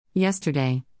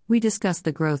Yesterday, we discussed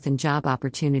the growth in job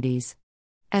opportunities,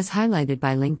 as highlighted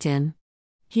by LinkedIn.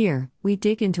 Here, we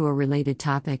dig into a related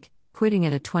topic, quitting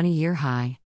at a 20-year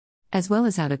high, as well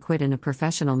as how to quit in a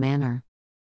professional manner.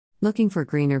 Looking for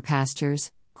greener pastures,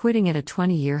 quitting at a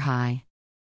 20-year high.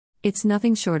 It's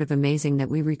nothing short of amazing that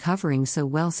we're recovering so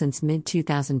well since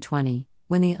mid-2020,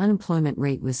 when the unemployment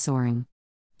rate was soaring.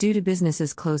 Due to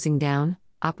businesses closing down,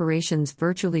 operations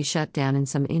virtually shut down in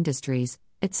some industries,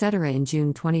 etc. In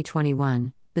June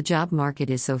 2021, the job market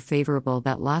is so favorable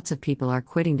that lots of people are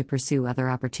quitting to pursue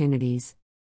other opportunities.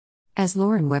 As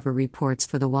Lauren Weber reports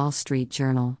for The Wall Street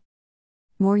Journal,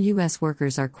 more U.S.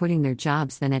 workers are quitting their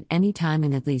jobs than at any time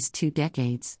in at least 2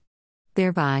 decades,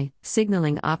 thereby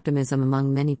signaling optimism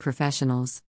among many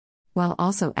professionals, while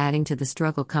also adding to the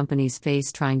struggle companies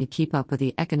face trying to keep up with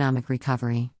the economic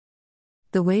recovery.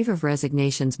 The wave of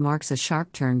resignations marks a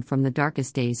sharp turn from the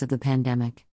darkest days of the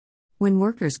pandemic, when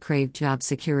workers craved job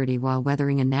security while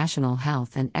weathering a national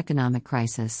health and economic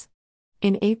crisis.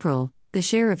 In April, the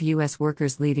share of U.S.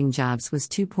 workers leaving jobs was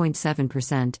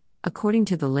 2.7%, according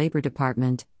to the Labor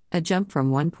Department, a jump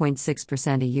from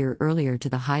 1.6% a year earlier to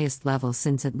the highest level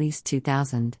since at least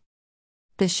 2000.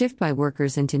 The shift by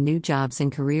workers into new jobs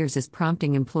and careers is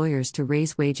prompting employers to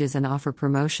raise wages and offer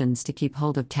promotions to keep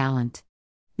hold of talent.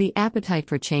 The appetite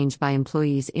for change by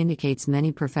employees indicates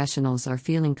many professionals are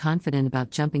feeling confident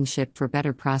about jumping ship for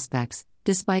better prospects,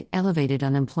 despite elevated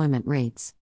unemployment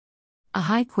rates. A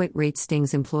high quit rate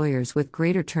stings employers with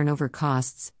greater turnover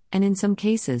costs, and in some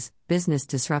cases, business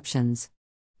disruptions.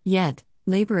 Yet,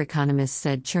 labor economists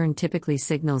said churn typically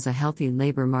signals a healthy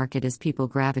labor market as people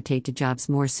gravitate to jobs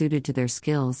more suited to their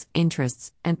skills,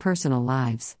 interests, and personal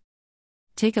lives.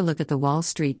 Take a look at the Wall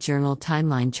Street Journal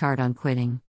timeline chart on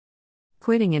quitting.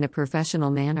 Quitting in a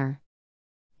professional manner.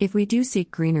 If we do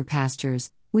seek greener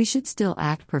pastures, we should still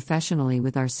act professionally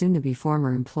with our soon-to-be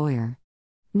former employer.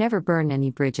 Never burn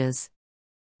any bridges.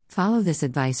 Follow this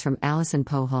advice from Alison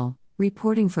Pohol,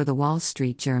 reporting for The Wall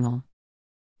Street Journal.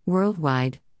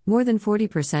 Worldwide, more than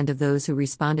 40% of those who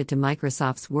responded to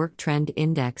Microsoft's Work Trend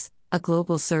Index, a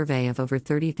global survey of over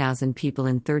 30,000 people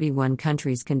in 31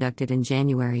 countries conducted in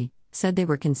January, said they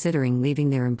were considering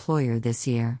leaving their employer this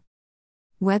year.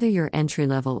 Whether you're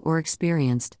entry-level or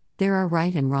experienced, there are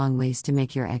right and wrong ways to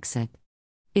make your exit.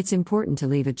 It's important to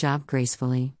leave a job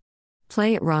gracefully.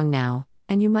 Play it wrong now,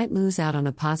 and you might lose out on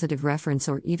a positive reference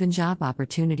or even job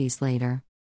opportunities later.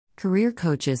 Career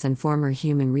coaches and former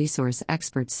human resource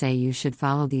experts say you should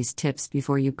follow these tips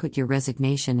before you put your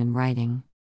resignation in writing.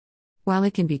 While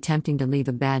it can be tempting to leave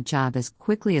a bad job as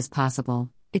quickly as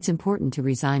possible, it's important to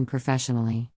resign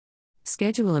professionally.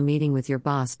 Schedule a meeting with your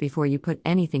boss before you put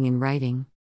anything in writing.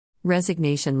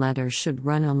 Resignation letters should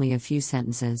run only a few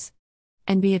sentences,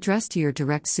 and be addressed to your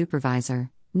direct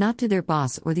supervisor, not to their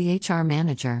boss or the HR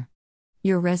manager.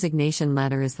 Your resignation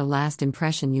letter is the last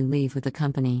impression you leave with the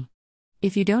company.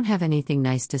 If you don't have anything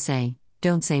nice to say,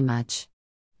 don't say much.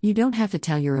 You don't have to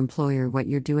tell your employer what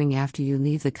you're doing after you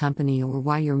leave the company or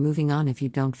why you're moving on if you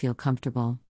don't feel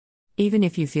comfortable. Even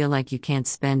if you feel like you can't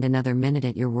spend another minute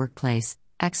at your workplace,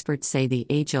 experts say the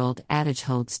age-old adage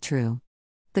holds true.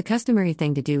 The customary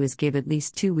thing to do is give at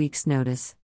least 2 weeks'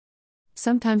 notice.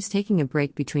 Sometimes taking a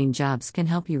break between jobs can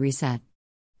help you reset.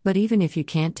 But even if you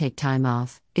can't take time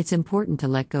off, it's important to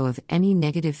let go of any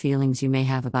negative feelings you may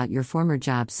have about your former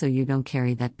job so you don't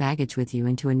carry that baggage with you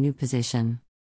into a new position.